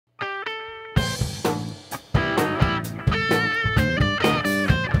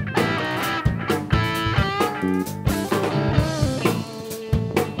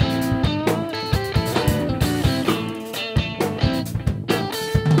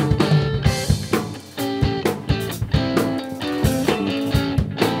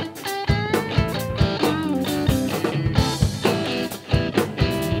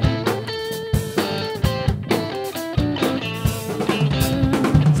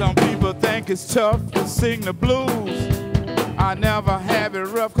it's tough to sing the blues. I never have it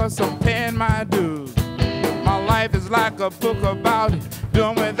rough 'cause I'm paying my dues. My life is like a book about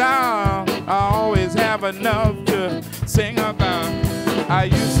doing without. I always have enough to sing about. I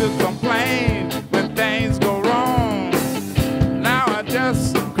used to complain when things go wrong. Now I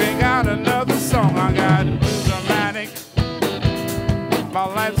just crank out another song. I got Blues-O-Matic. My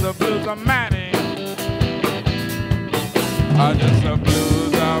life's a Blues-O-Matic. I'm just a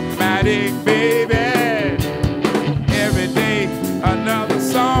Blues-O-Matic, baby. Every day another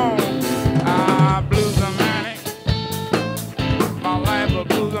song. Blues-O-Matic. My life a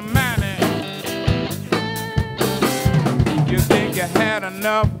Blues-O-Matic. You think you had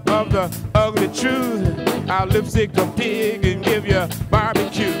enough of the ugly truth? I'll lipstick a pig and give you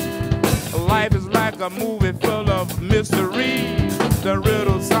barbecue. Life is like a movie full of mystery. The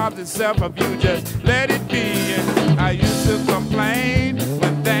riddle solves itself if you just let it be. I used to complain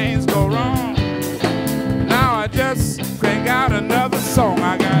when things go wrong. Now I just crank out another song.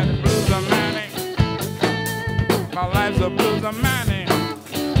 I got a Blues-O-Matic. My life's a Blues-O-Matic.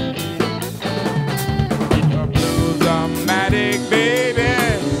 A Blues-O-Matic, baby.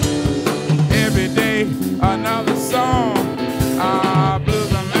 Every day another song.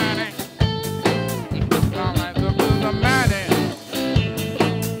 Blues-O-Matic. My life's a Blues-O-Matic.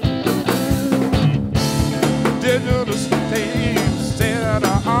 Digital stage, state of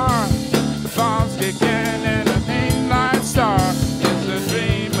the art. The bombs kicking and the mainline star. It's a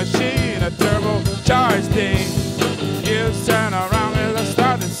dream machine, a turbo-charged thing. Years turn around as I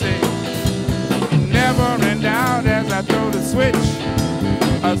start to sing. Never in doubt as I throw the switch.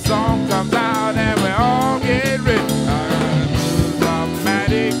 A song comes out and we all get rich.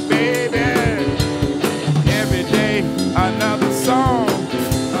 Blues-O-Matic, baby. Every day another song.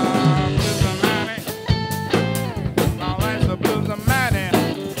 Blues-O-Matic. My life's a Blues-O-Matic.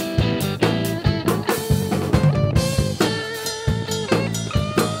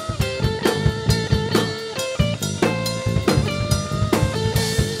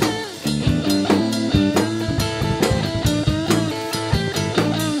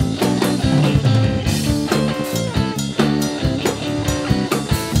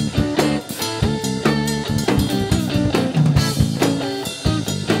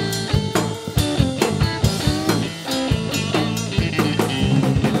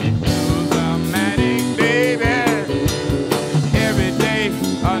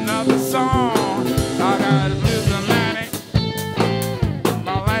 Another song. I got a Blues-O-Matic.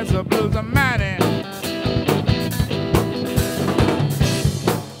 My life's a Blues-O-Matic.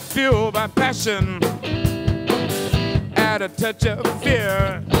 Fueled by passion, add a touch of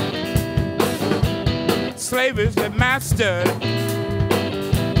fear. Slavishly mastered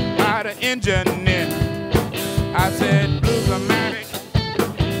by the engineer. I said Blues-O-Matic.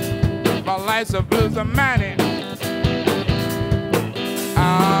 My life's a Blues-O-Matic.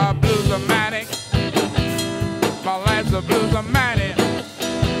 Blues-O-Matic. My life's a Blues-O-Matic.